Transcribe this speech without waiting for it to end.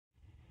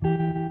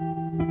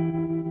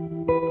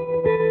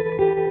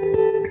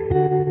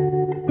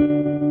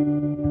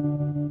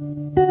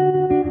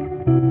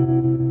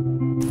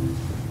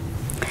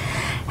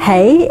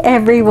Hey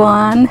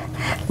everyone,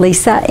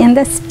 Lisa in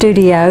the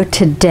studio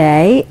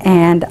today,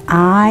 and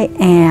I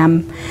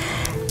am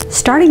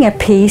starting a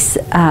piece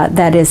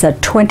that is a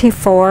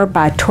 24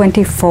 by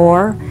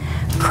 24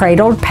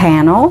 cradled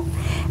panel,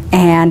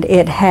 and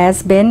it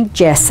has been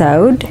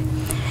gessoed.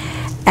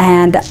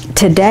 And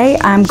today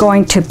I'm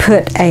going to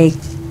put a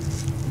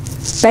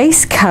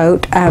base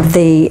coat of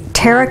the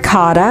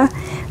terracotta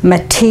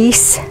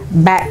Matisse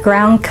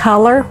background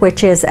color,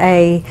 which is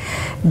a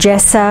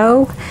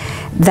gesso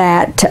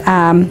that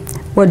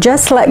will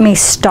just let me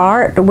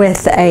start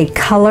with a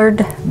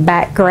colored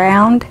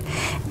background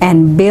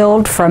and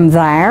build from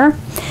there.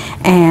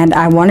 And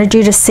I wanted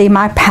you to see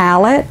my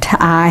palette.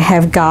 I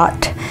have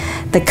got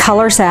the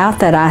colors out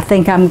that I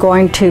think I'm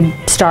going to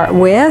start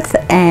with,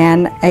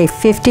 and a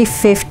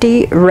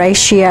 50-50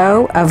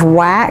 ratio of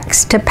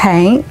wax to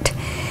paint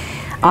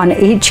on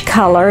each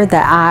color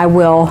that I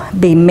will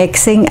be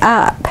mixing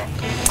up.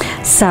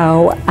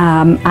 So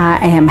I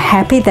am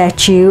happy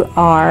that you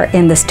are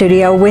in the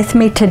studio with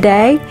me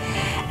today,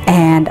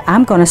 and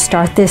I'm going to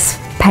start this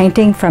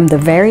painting from the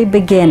very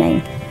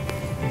beginning.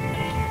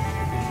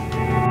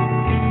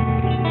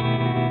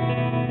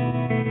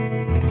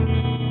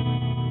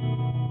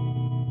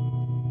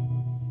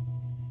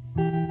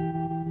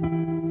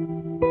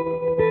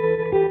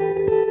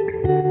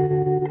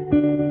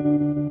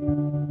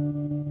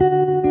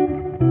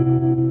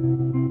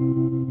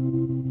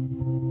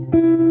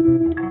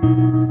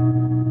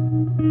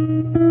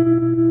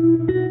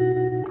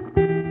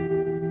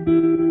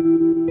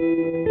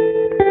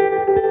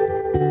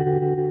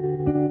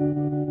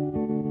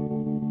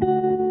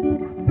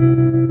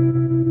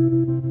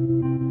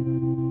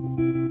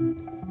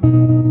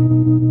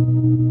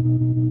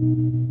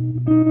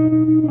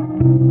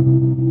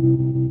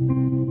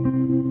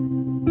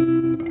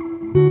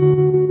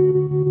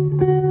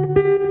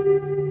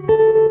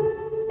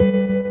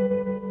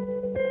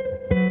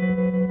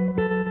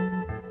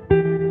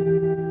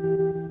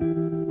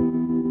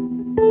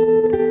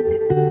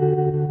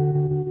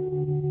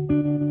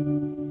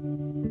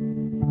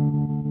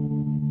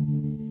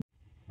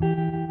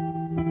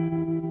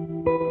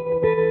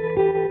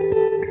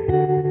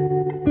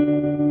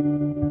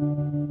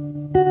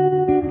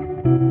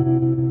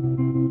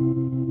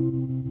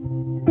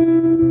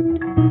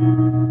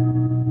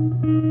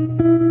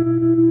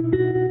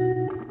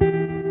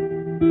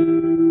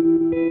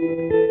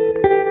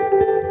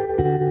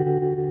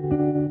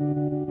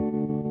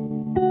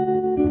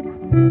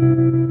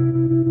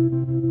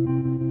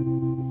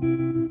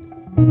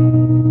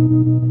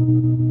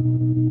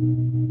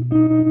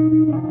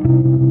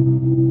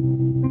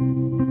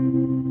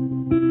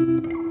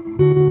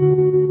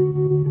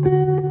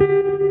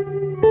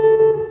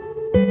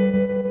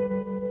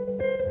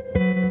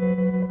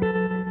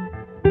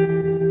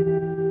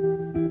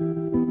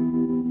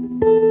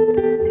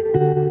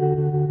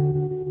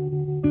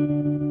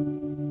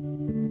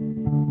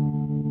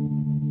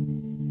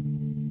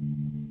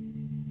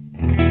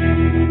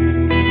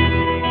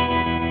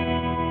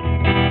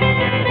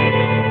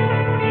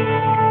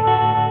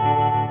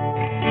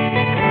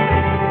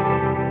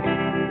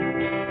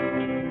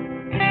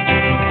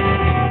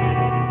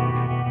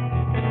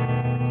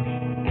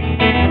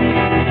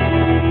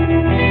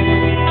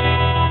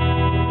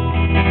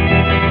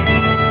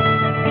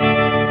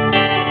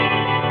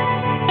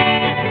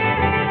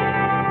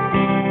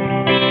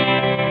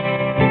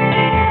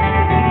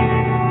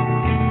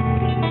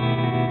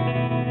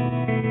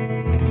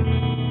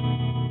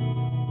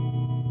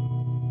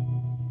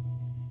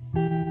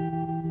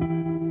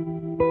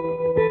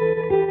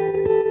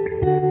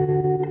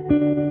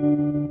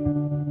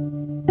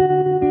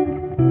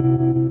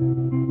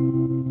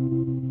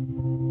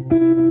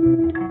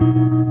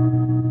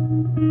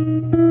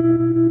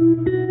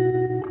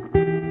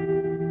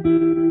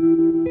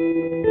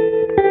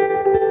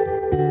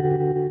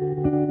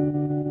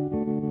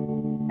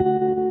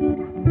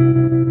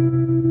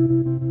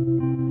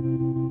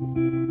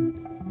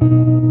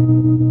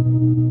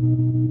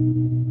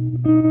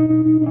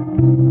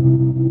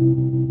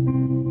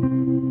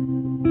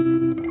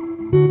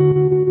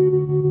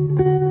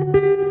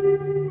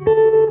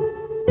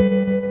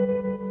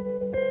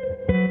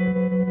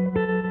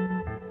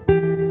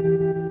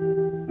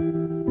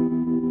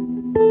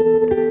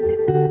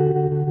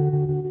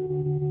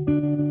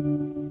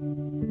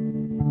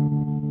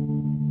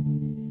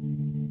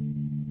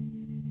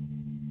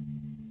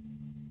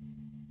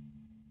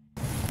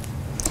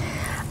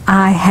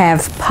 I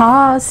have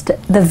paused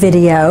the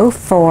video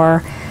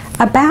for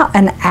about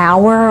an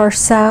hour or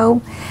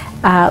so,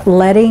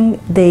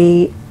 letting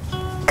the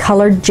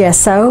colored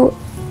gesso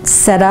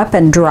set up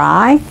and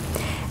dry,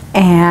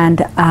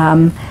 and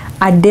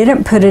I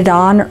didn't put it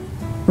on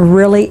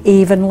really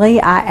evenly.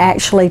 I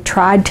actually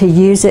tried to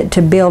use it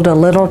to build a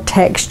little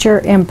texture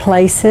in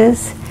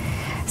places,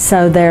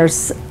 so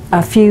there's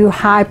a few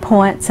high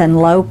points and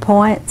low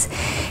points.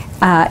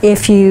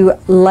 If you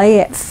lay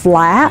it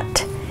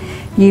flat,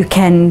 you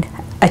can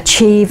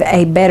achieve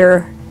a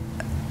better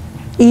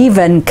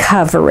even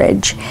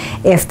coverage,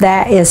 if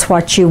that is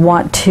what you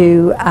want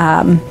to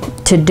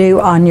do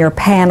on your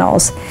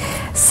panels.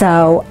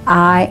 So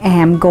I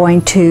am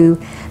going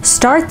to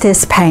start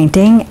this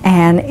painting,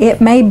 and it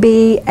may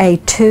be a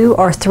 2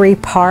 or 3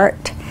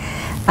 part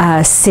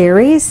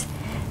series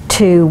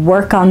to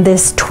work on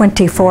this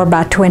 24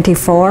 by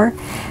 24.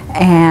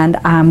 And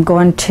I'm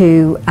going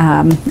to,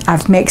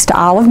 I've mixed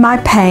all of my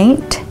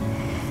paint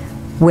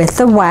with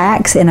the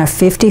wax in a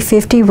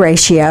 50-50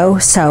 ratio,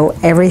 so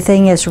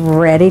everything is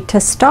ready to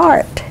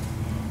start.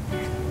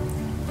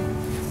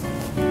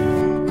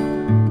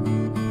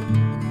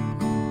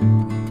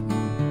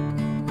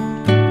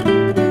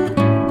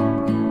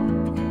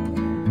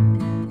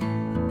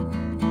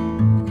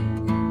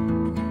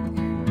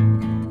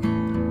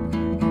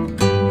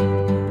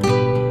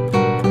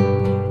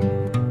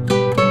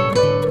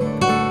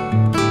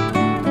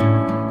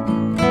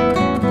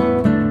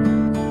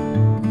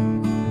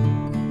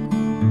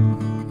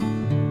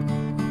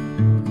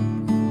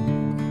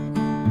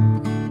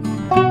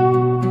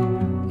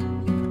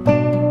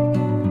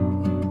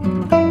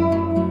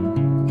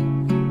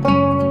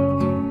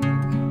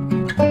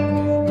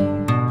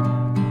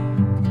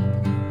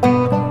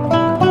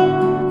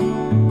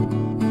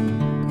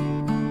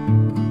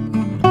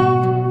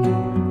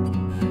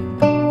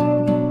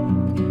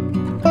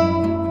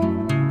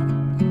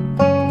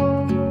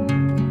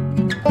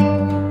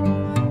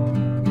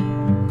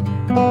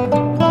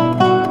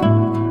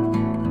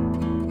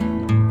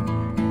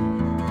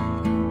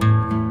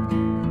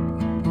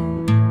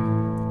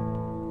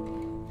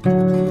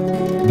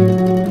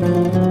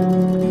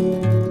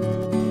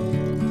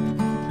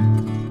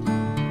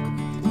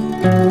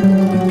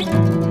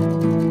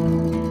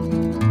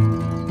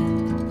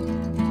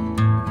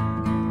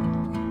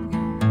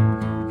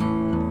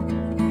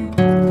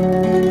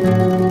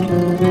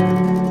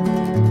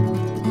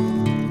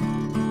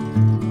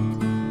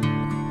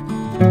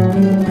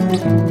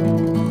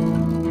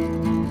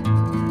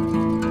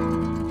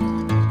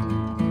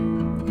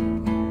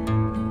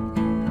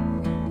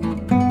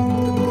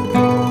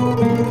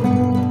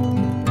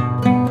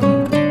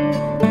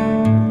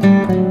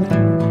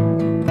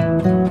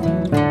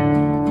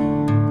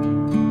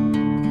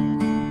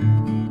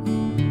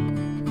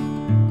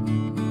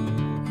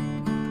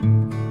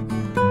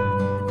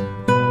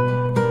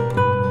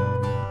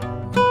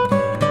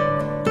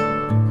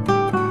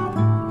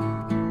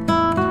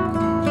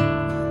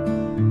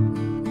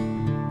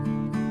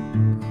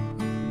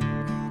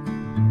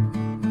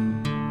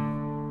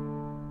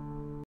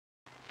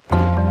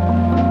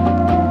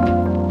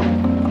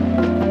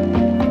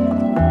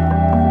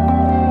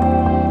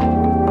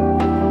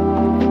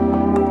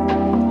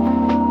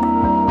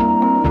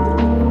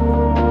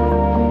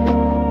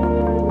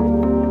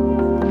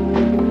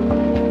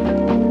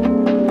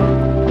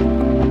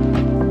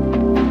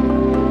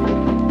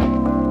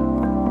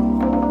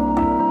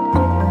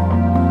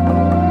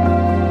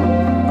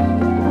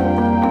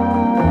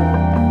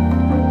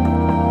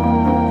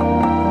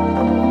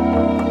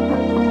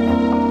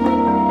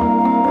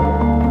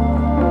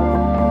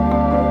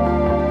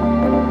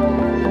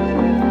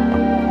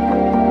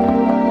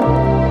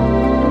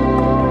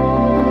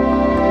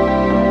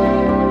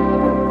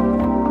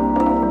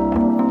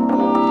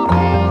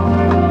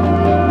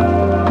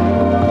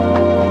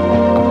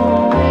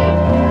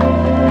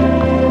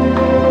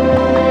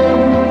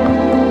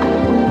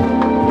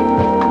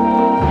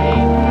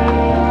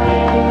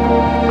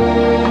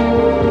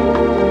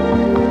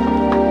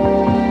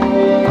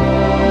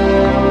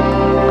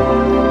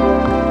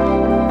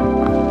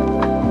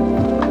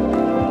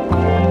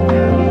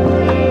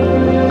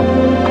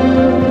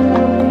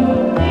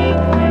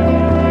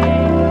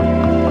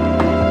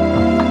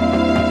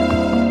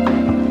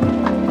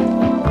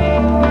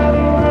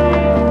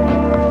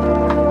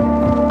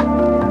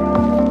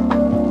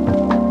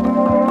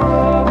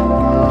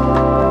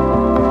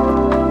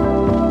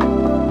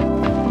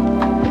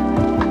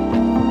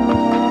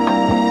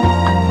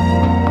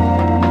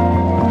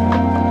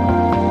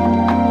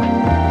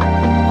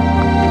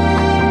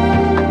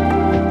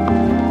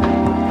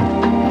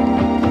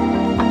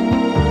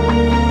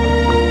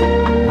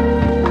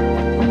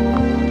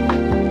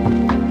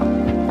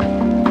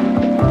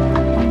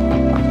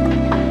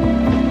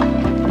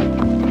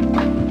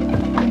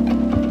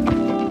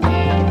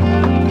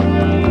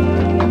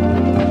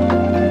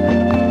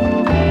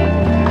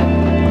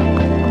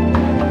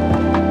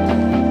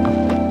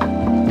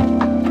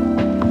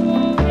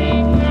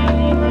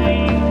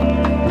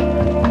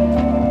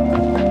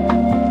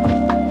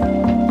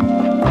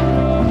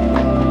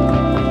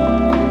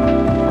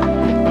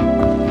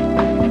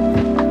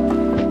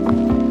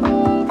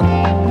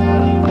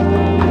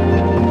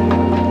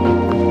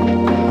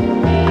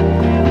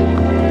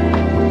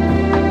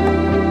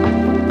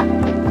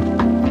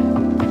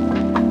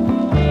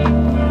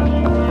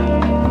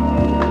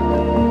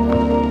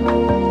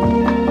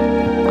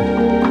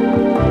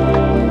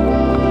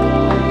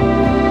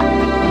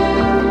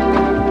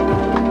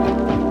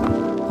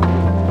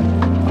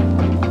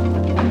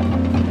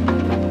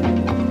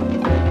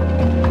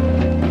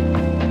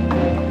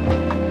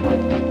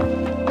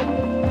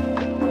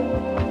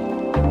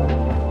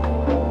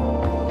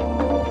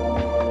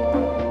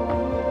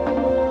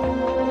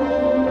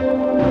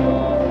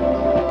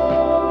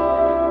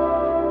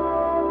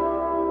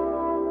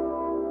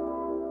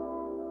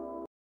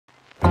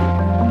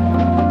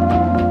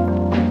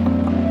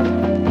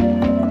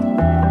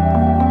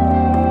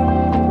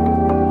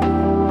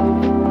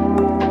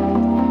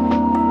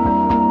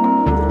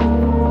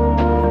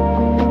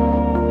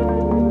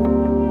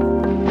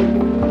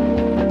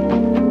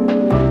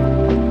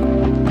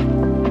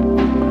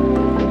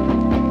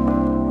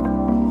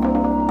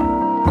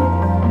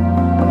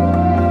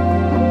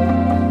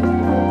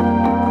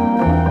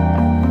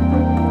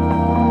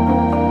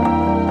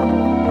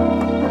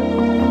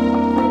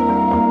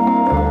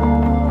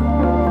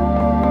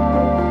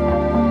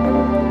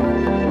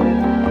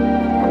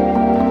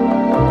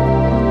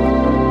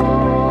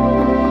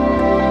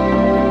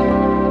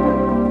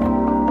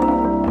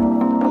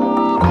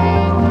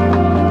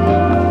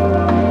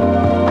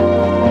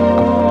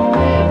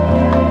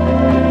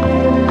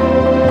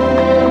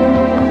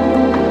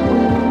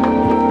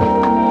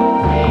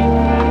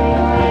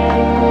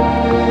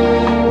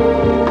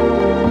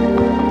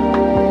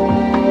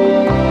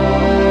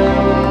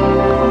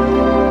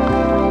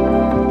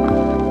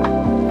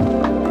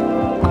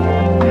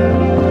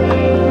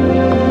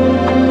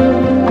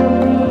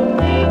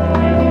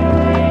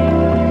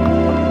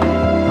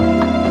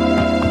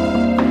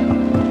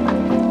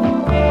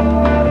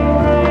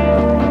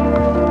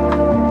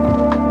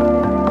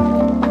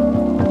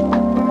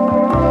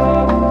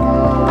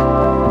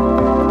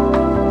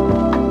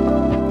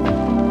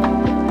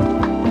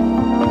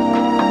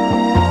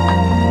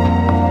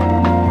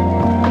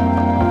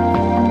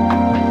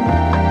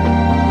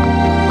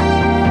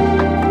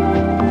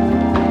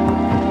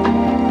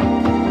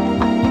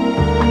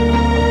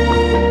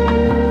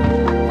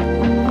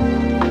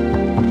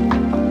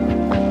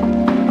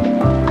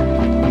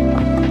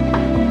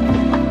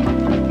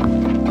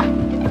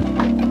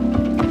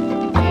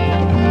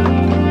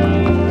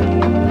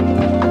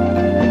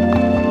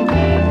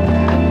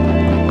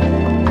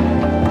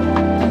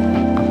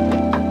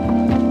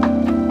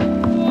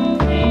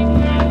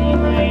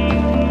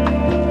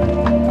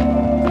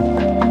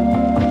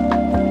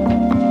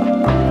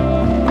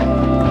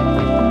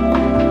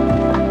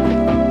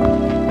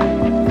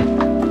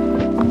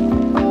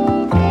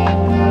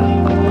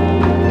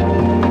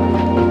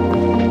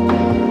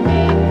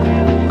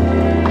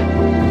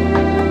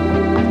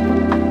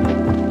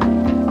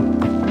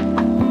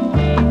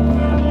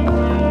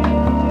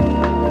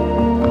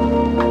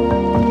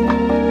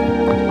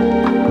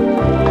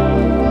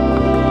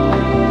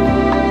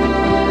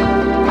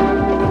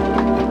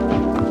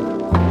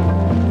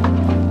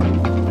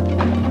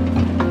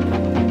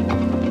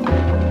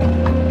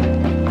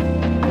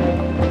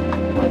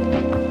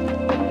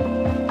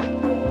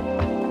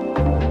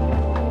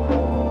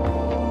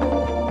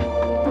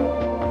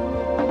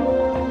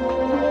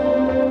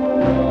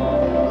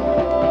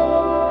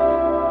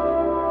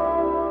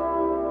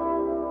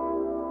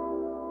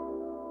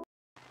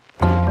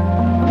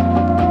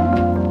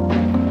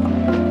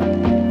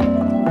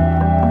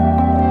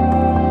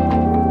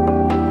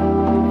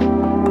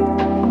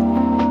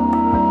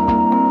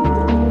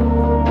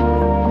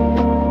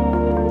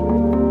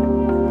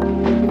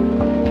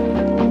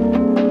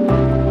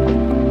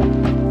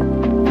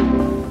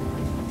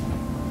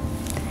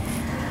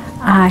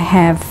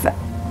 have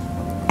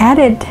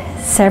added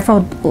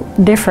several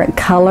different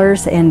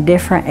colors in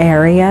different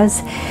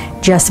areas,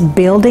 just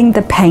building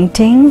the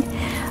painting.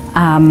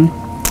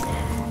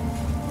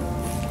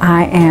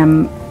 I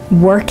am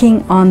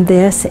working on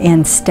this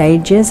in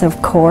stages,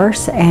 of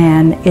course,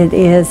 and it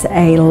is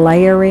a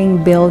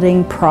layering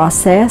building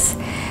process.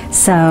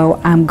 So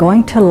I'm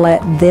going to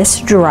let this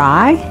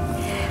dry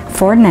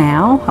for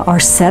now, or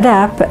set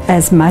up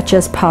as much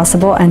as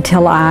possible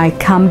until I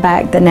come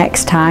back the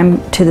next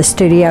time to the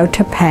studio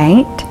to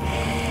paint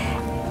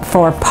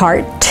for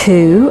part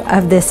 2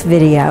 of this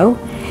video.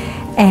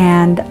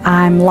 And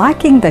I'm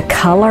liking the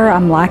color,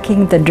 I'm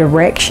liking the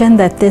direction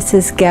that this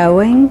is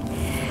going.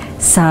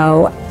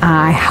 So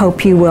I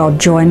hope you will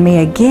join me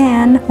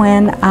again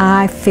when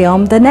I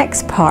film the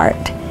next part.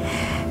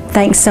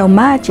 Thanks so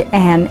much,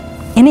 and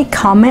any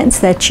comments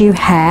that you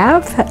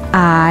have,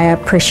 I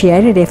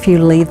appreciate it if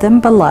you leave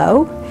them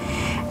below,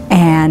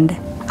 and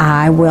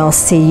I will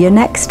see you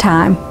next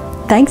time.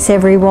 Thanks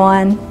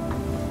everyone.